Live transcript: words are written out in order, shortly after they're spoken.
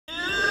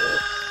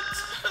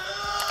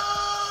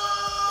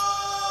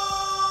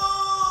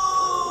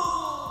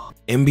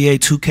NBA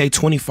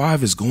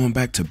 2K25 is going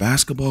back to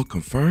basketball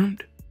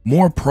confirmed.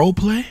 More pro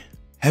play,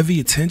 heavy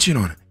attention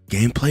on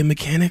gameplay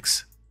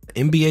mechanics.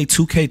 NBA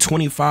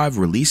 2K25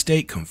 release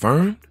date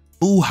confirmed.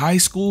 Ooh, high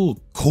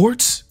school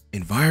courts,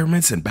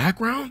 environments, and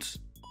backgrounds.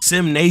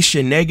 Sim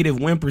Nation negative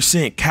win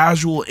percent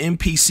casual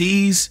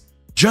NPCs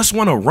just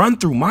want to run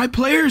through my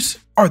players?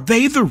 Are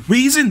they the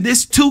reason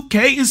this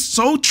 2K is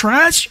so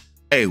trash?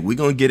 Hey, we're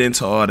gonna get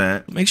into all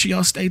that. Make sure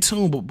y'all stay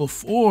tuned, but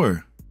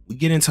before we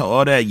get into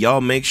all that,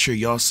 y'all make sure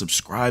y'all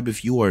subscribe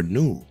if you are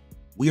new.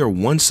 We are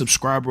 1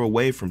 subscriber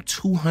away from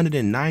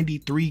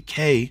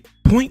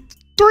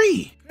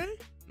 293K.3. Okay?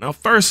 Now,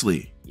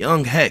 firstly,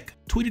 Young Heck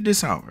tweeted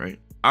this out, right?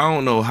 I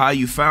don't know how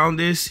you found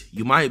this.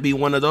 You might be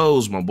one of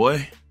those, my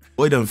boy.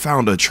 Boy done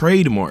found a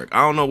trademark. I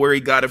don't know where he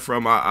got it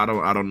from. I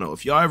don't know.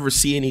 If y'all ever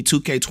see any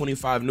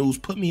 2K25 news,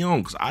 put me on,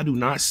 because I do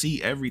not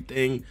see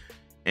everything.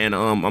 And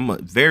I'm a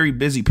very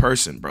busy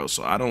person, bro,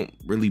 so I don't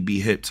really be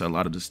hip to a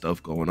lot of the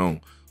stuff going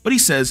on. But he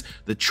says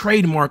the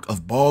trademark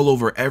of ball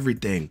over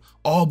everything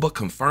all but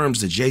confirms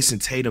the Jason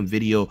Tatum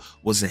video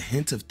was a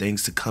hint of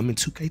things to come in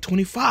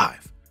 2K25.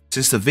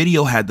 Since the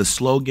video had the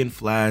slogan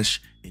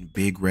flash in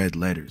big red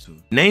letters. The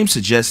name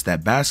suggests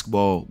that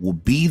basketball will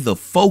be the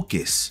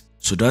focus.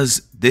 So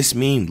does this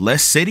mean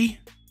less city?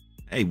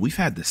 Hey, we've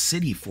had the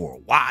city for a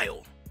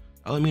while.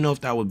 Let me know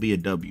if that would be a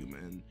W,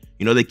 man.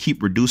 You know, they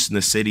keep reducing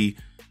the city.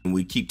 And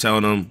we keep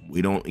telling them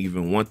we don't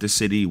even want the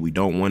city, we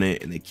don't want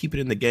it, and they keep it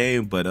in the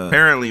game. But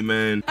apparently,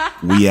 man,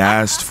 we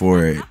asked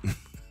for it.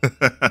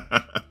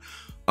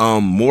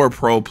 More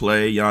pro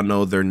play. Y'all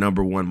know their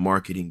 #1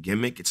 marketing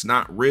gimmick. It's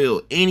not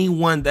real.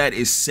 Anyone that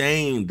is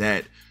saying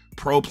that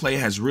pro play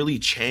has really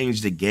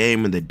changed the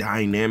game and the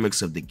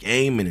dynamics of the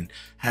game and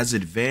has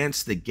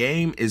advanced the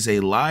game is a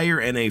liar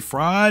and a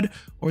fraud,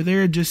 or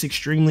they're just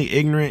extremely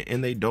ignorant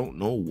and they don't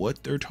know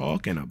what they're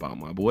talking about,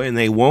 my boy, and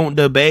they won't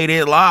debate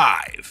it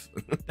live.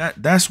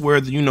 That's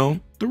where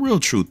the real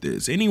truth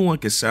is. Anyone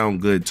can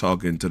sound good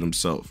talking to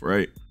themselves,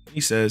 right?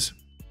 He says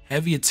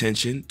heavy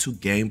attention to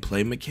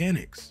gameplay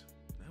mechanics.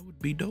 That would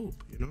be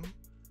dope,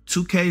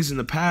 2Ks in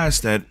the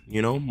past that,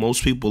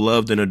 most people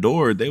loved and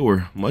adored, they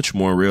were much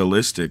more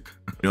realistic.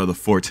 The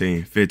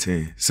 14,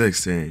 15,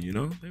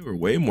 16, they were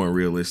way more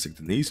realistic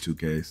than these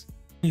 2Ks.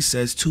 He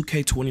says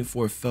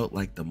 2K24 felt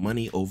like the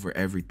money over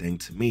everything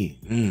to me.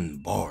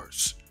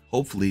 Bars.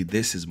 Hopefully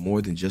this is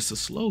more than just a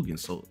slogan.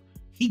 So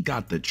he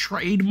got the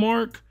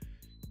trademark,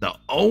 the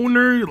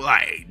owner,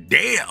 like,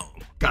 damn,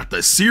 got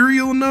the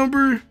serial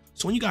number.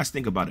 So when you guys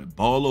think about it,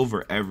 ball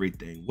over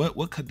everything,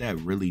 what could that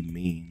really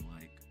mean?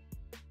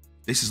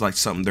 This is like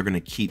something they're gonna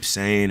keep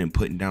saying and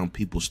putting down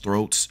people's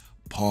throats.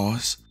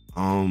 Pause.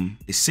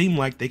 It seemed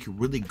like they could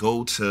really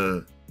go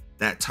to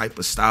that type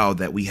of style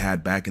that we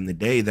had back in the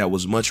day that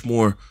was much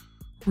more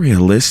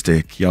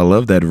realistic. Y'all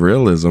love that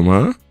realism,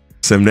 huh?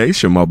 Sim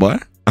Nation, my boy.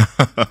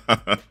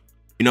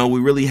 We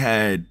really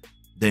had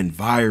the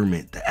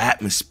environment, the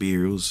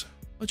atmosphere. It was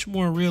much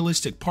more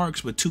realistic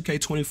parks. With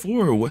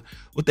 2K24,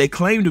 what they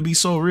claim to be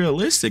so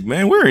realistic,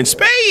 man, we're in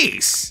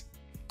space.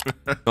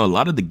 A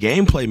lot of the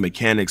gameplay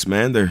mechanics,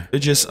 man, they're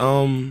just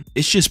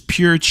it's just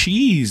pure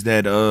cheese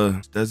that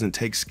doesn't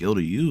take skill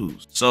to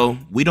use. So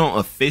we don't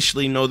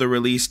officially know the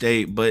release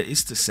date, but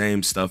it's the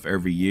same stuff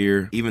every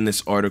year. Even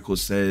this article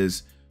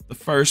says the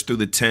 1st through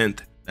the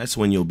 10th, that's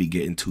when you'll be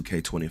getting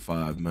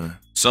 2K25, man.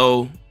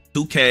 So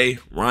 2K,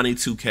 Ronnie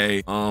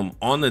 2K,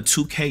 on the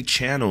 2K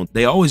channel,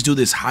 they always do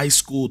this high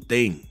school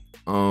thing.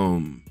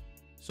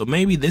 So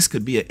maybe this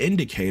could be an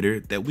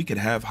indicator that we could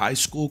have high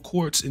school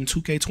courts in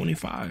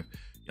 2K25.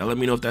 Y'all let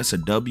me know if that's a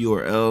W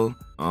or L.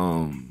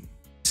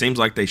 Seems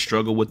like they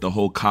struggle with the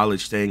whole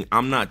college thing.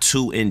 I'm not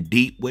too in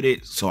deep with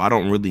it, so I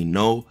don't really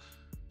know.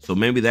 So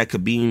maybe that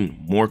could be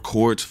more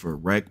courts for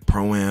rec,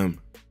 pro-am,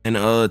 and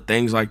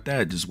things like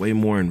that. Just way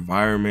more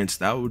environments.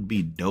 That would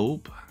be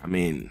dope. I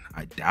mean,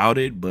 I doubt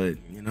it, but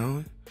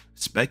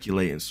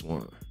speculating,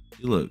 SwantE.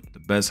 You look, the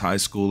best high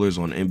schoolers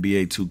on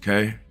NBA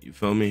 2K. You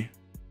feel me?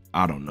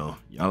 I don't know.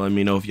 Y'all let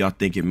me know if y'all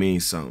think it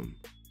means something.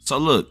 So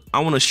look, I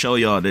want to show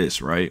y'all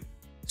this, right?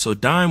 So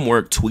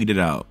Dimework tweeted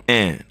out,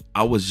 and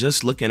I was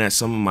just looking at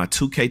some of my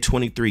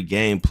 2K23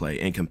 gameplay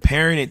and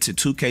comparing it to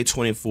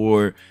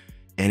 2K24,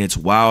 and it's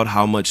wild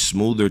how much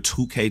smoother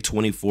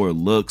 2K24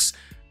 looks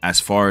as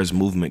far as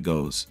movement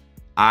goes.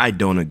 I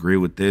don't agree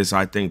with this.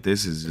 I think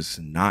this is just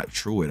not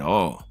true at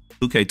all.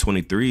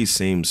 2K23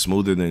 seems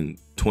smoother than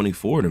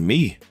 24 to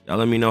me. Y'all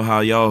let me know how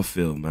y'all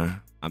feel,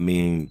 man. I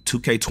mean,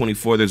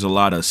 2K24, there's a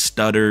lot of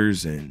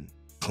stutters and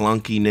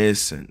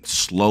clunkiness and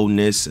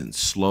slowness and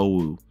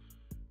slow.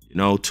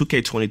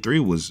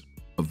 2K23 was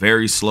a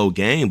very slow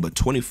game, but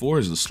 24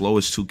 is the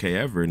slowest 2K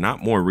ever.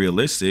 Not more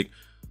realistic,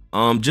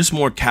 just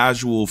more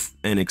casual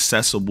and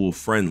accessible,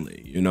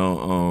 friendly.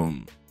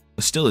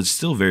 But still, it's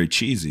still very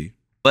cheesy.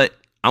 But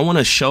I want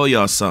to show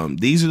y'all something.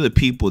 These are the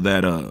people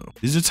that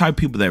these are the type of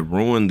people that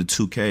ruin the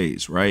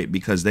 2Ks, right?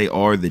 Because they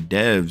are the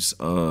devs.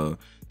 The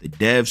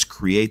devs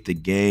create the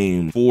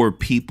game for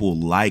people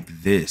like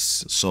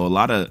this. So a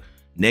lot of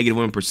negative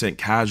 1%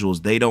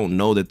 casuals, they don't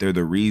know that they're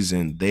the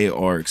reason they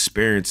are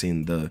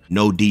experiencing the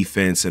no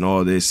defense and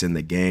all this in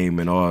the game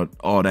and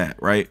all that,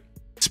 right?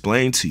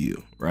 Explain to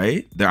you,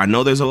 right? I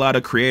know there's a lot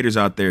of creators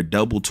out there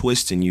double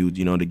twisting you,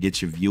 you know, to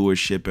get your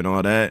viewership and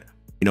all that,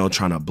 you know,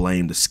 trying to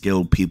blame the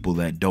skilled people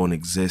that don't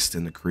exist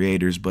in the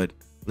creators. But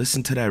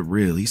listen to that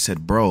reel. He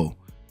said, bro,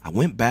 I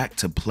went back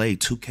to play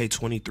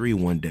 2K23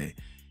 one day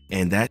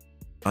and that's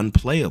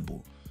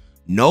unplayable.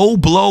 No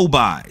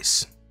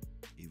blow-bys,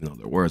 even though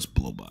there was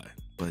blow-by.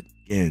 But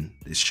again,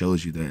 this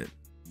shows you that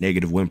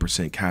negative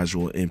 1%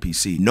 casual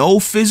NPC. No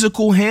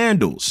physical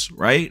handles,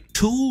 right?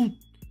 2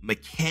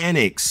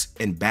 mechanics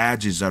and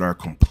badges that are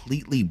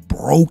completely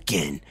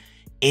broken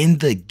in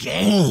the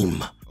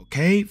game,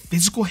 okay?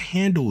 Physical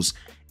handles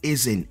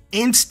is an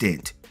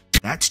instant.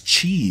 That's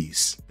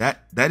cheese.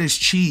 That is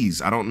cheese.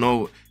 I don't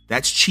know.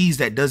 That's cheese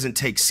that doesn't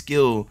take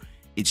skill.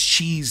 It's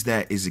cheese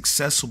that is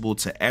accessible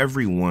to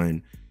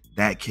everyone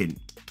that can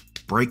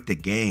break the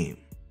game,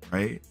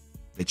 right?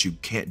 That you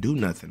can't do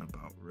nothing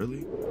about,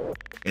 really.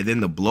 And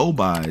then the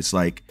blow-bys,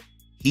 like,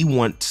 he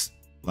wants,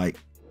 like,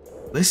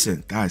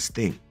 listen, guys,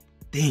 think.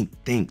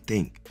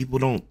 People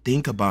don't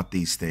think about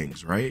these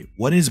things, right?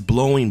 What is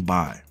blowing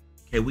by?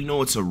 Okay, we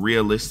know it's a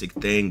realistic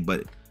thing,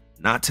 but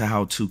not to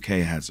how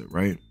 2K has it,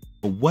 right?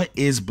 But what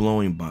is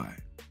blowing by?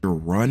 You're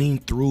running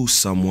through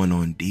someone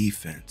on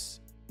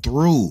defense.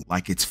 Through,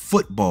 like it's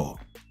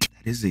football.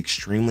 That is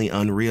extremely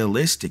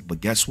unrealistic,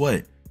 but guess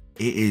what?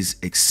 It is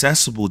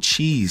accessible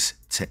cheese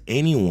to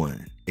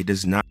anyone. It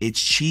does not, it's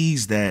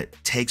cheese that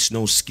takes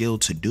no skill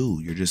to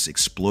do. You're just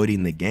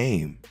exploiting the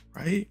game,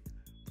 right?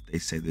 They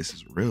say this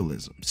is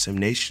realism. Sim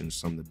Nation,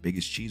 some of the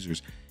biggest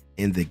cheesers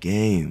in the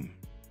game,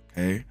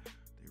 okay?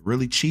 They're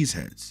really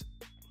cheeseheads,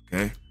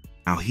 okay?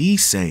 Now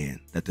he's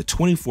saying that the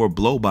 24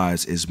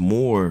 blow-bys is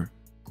more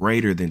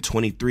greater than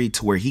 23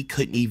 to where he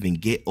couldn't even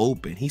get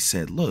open. He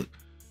said, look,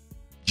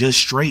 just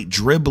straight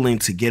dribbling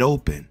to get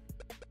open.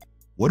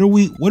 What are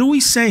we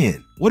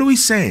saying? What are we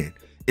saying?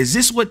 Is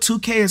this what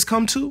 2K has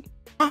come to?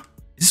 Huh?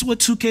 Is this what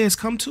 2K has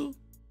come to?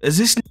 Is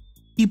this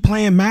he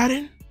playing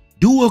Madden?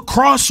 Do a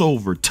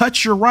crossover,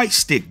 touch your right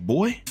stick,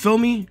 boy. Feel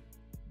me?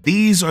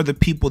 These are the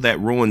people that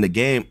ruin the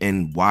game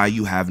and why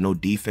you have no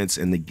defense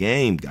in the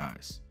game,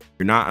 guys.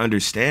 You're not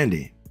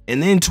understanding.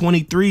 And then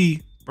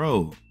 23,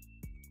 bro,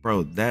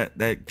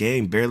 that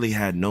game barely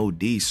had no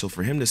D. So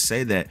for him to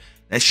say that,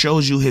 that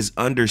shows you his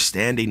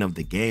understanding of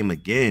the game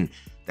again.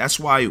 That's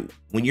why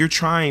when you're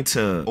trying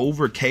to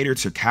over cater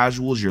to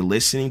casuals, you're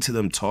listening to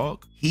them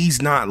talk.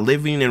 He's not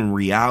living in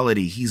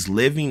reality. He's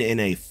living in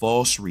a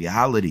false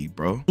reality,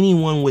 bro.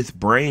 Anyone with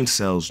brain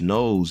cells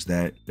knows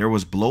that there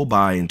was blow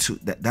by into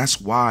that. That's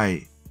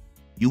why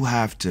you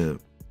have to,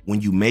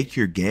 when you make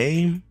your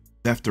game,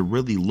 you have to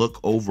really look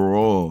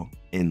overall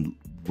and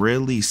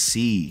really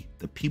see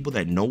the people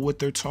that know what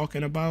they're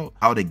talking about,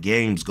 how the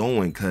game's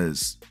going,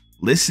 because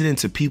listening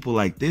to people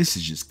like this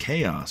is just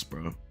chaos,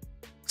 bro.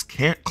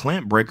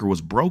 Clamp breaker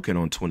was broken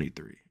on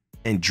 23,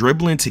 and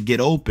dribbling to get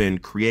open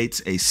creates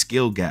a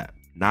skill gap,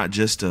 not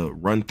just to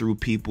run through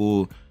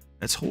people.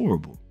 That's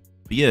horrible.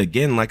 But yeah,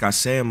 again, like I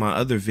say in my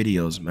other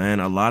videos, man,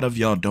 a lot of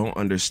y'all don't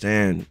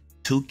understand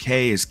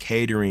 2K is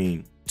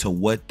catering to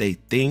what they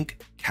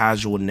think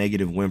casual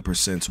negative win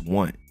percents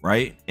want,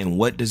 right? And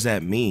what does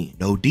that mean?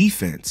 No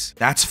defense.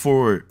 That's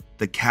for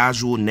the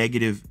casual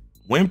negative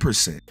win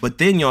percent. But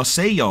then y'all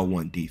say y'all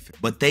want defense,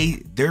 but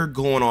they're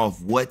going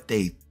off what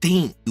they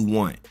think you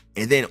want,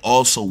 and then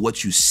also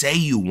what you say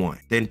you want.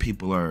 Then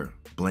people are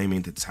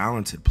blaming the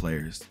talented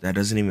players. That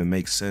doesn't even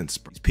make sense,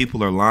 bro.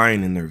 People are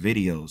lying in their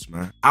videos,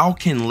 man. How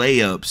can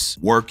layups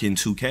work in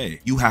 2K?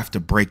 You have to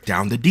break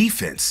down the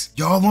defense.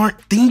 Y'all aren't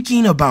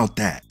thinking about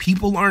that.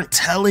 People aren't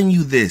telling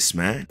you this,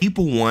 man.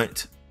 People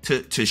want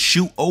to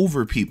shoot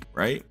over people,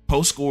 right?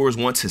 Post scorers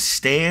want to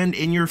stand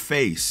in your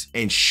face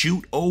and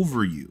shoot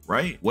over you,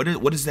 right? What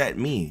does that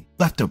mean?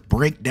 You have to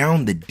break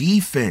down the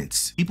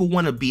defense. People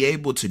want to be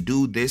able to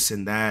do this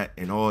and that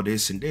and all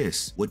this and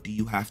this. What do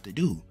you have to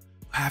do?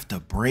 You have to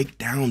break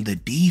down the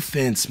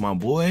defense, my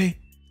boy.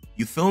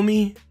 You feel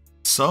me?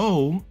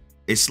 So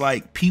it's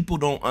like people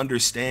don't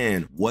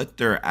understand what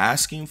they're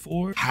asking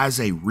for has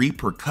a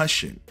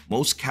repercussion.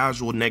 Most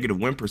casual negative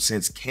win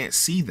percents can't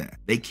see that.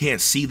 They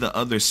can't see the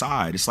other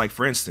side. It's like,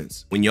 for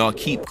instance, when y'all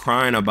keep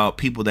crying about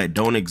people that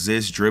don't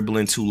exist,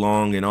 dribbling too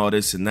long and all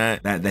this and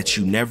that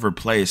you never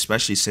play,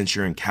 especially since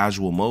you're in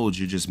casual modes,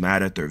 you're just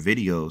mad at their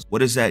videos. What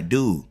does that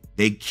do?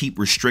 They keep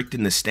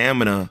restricting the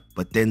stamina,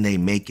 but then they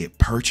make it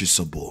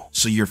purchasable.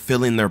 So you're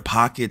filling their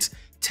pockets,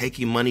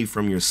 taking money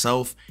from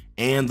yourself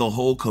and the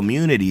whole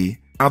community.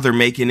 Now they're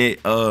making it,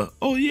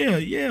 oh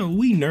yeah,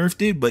 we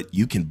nerfed it, but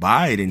you can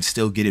buy it and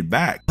still get it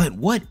back. But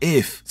what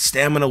if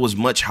stamina was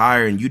much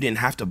higher and you didn't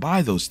have to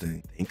buy those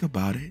things? Think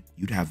about it.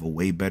 You'd have a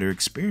way better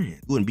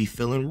experience. You wouldn't be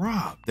feeling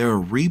robbed. There are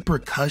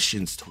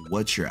repercussions to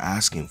what you're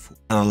asking for.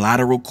 And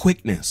lateral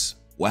quickness.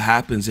 What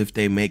happens if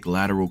they make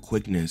lateral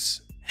quickness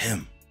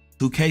him?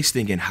 2K's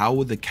thinking, how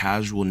would the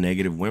casual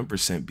negative win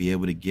percent be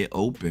able to get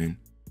open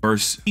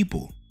versus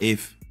people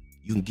if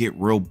you can get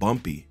real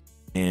bumpy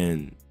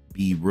and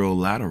be real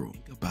lateral.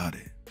 Think about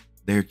it.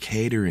 They're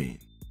catering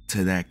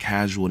to that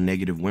casual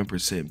negative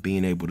 1%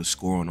 being able to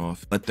score on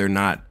off, but they're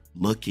not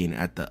looking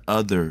at the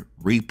other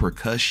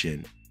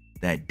repercussion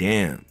that,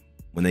 damn,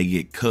 when they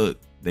get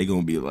cooked, they're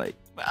gonna be like,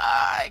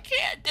 I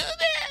can't do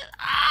this.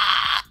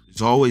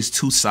 There's always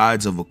two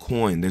sides of a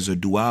coin. There's a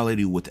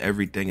duality with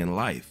everything in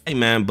life. Hey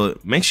man,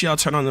 but make sure y'all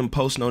turn on them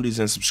post notifications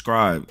and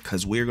subscribe,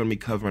 because we're gonna be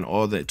covering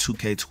all the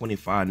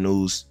 2K25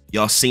 news.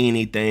 Y'all see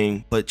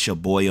anything, put your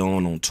boy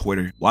on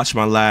Twitter. Watch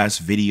my last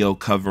video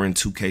covering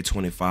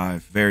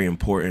 2K25, very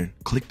important.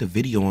 Click the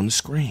video on the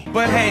screen.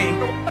 But hey,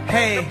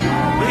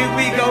 here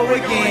we go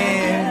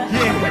again.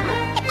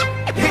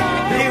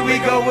 Yeah. Here we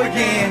go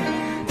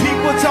again.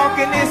 People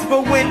talking this,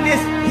 but when this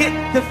hit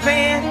the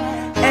fan,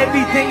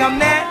 everything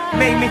I'm at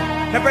made me.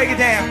 Now break it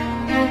down.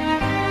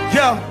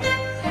 Yo,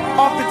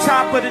 off the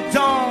top of the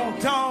dome.